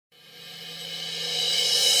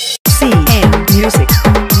music.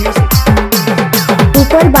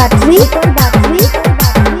 ऊपर बातरी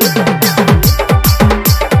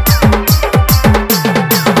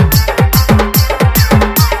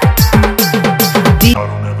I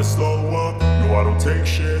don't ever slow up, no I don't take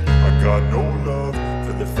shit. I got no love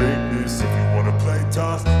for the fakeness. If you wanna play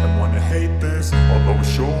tough and wanna hate this, I'll always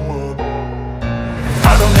show up.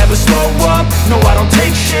 I don't ever slow up, no I don't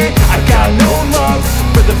take shit. I got no love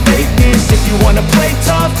for the fakeness. If you wanna play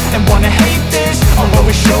tough and wanna hate this, I'll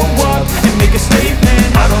always show up and make a statement.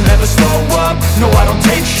 I don't ever slow up, no I don't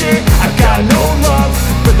take shit. I got no love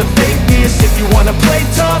for the fakeness. If you wanna play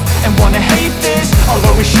tough and wanna hate this, I'll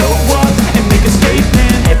always show up and make a statement.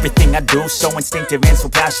 Everything I do so instinctive and so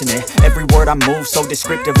passionate. Every word I move so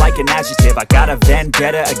descriptive like an adjective. I got a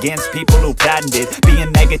vendetta against people who patented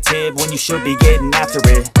being negative when you should be getting after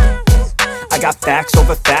it. I got facts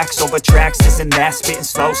over tracks, this and that. Spitting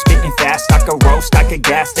slow, spitting fast. I could roast, I could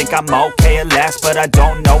gas. Think I'm okay at last, but I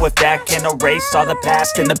don't know if that can erase all the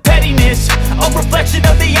past. And the pettiness, a reflection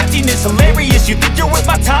of the emptiness. Hilarious, you think you're worth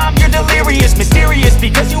my time, you're delirious. Mysterious,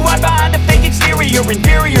 because you hide behind a fake exterior.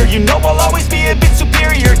 Inferior, you know I'll always be a bit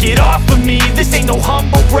superior. Get off of me, this ain't no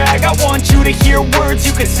humble brag. I want you to hear words,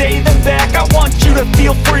 you can say them back. I want you to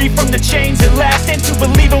feel free from the chains at last, and to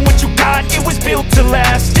believe in what you got, it was built to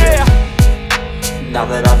last, yeah. Now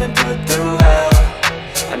that I've been put through hell,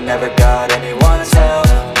 I never got anyone's help.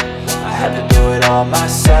 I had to do it all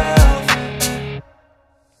myself.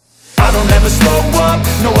 I don't ever slow up,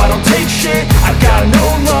 no I don't take shit. I got no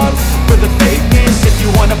love for the fakeness. If you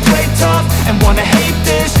wanna play tough and wanna hate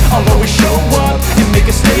this, I'll always show up and make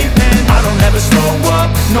a statement. I don't ever slow up,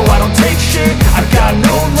 no I don't take shit. I got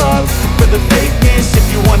no love for the fakeness. If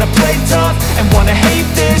you wanna play tough and wanna hate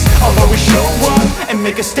this, I'll always show up and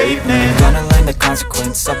make a statement. Gonna learn the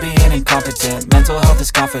consequence of being incompetent. Mental health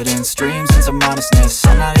is confidence, dreams and some honestness.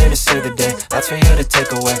 I'm not here to save the day, that's for you to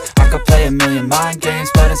take away. I could play a million mind games,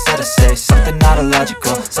 but instead I say something not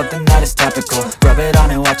illogical, something that is topical. Rub it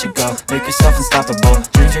on and watch it go, make yourself unstoppable.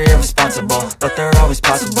 Dreams are irresponsible, but they're always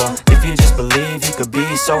possible. If you just believe, you could be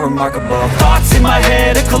so remarkable. Thoughts in my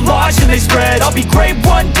head, a collage and they spread. I'll be great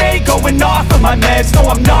one day, going off of my meds. No,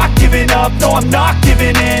 I'm not giving up, no, I'm not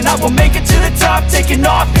giving in. I will make it to the top, taking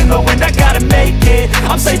off in the wind. I gotta make it,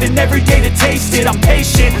 I'm saving every day to taste it. I'm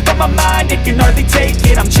patient, but my mind, it can hardly take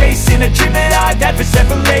it. I'm chasing a dream that I've had for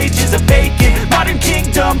several ages. A vacant, modern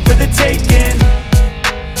kingdom for the taking.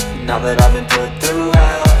 Now that I've been put through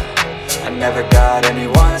hell, I never got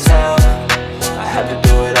anyone's help. I had to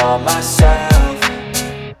do it all myself.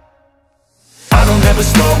 I don't ever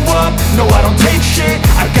slow up, no I don't take shit.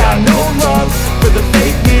 I got no love for the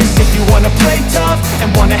fakeness. If you wanna play tough and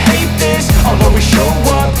wanna hate this, I'll always show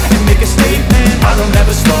up and make a statement. I don't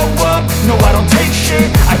ever slow up, no I don't take shit.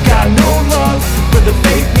 I got no love for the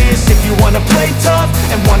fakeness. If you wanna play tough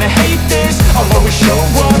and wanna hate this, I'll always show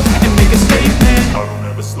up and make a statement. I don't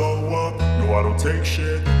ever slow up, no I don't take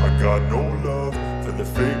shit. I got no love for the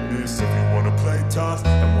fakeness. If you wanna play tough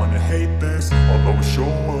and wanna hate this, I'll always show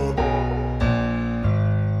up.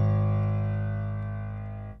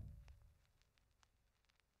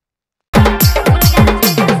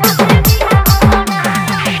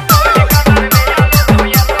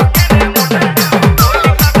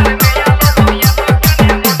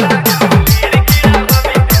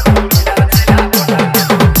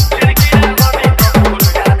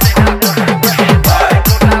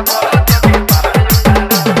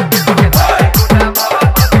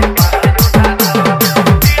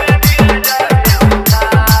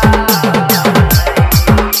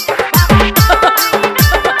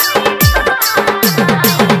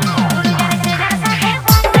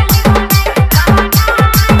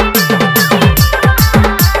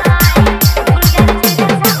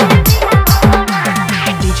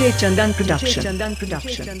 ＤJCahndan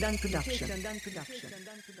Production.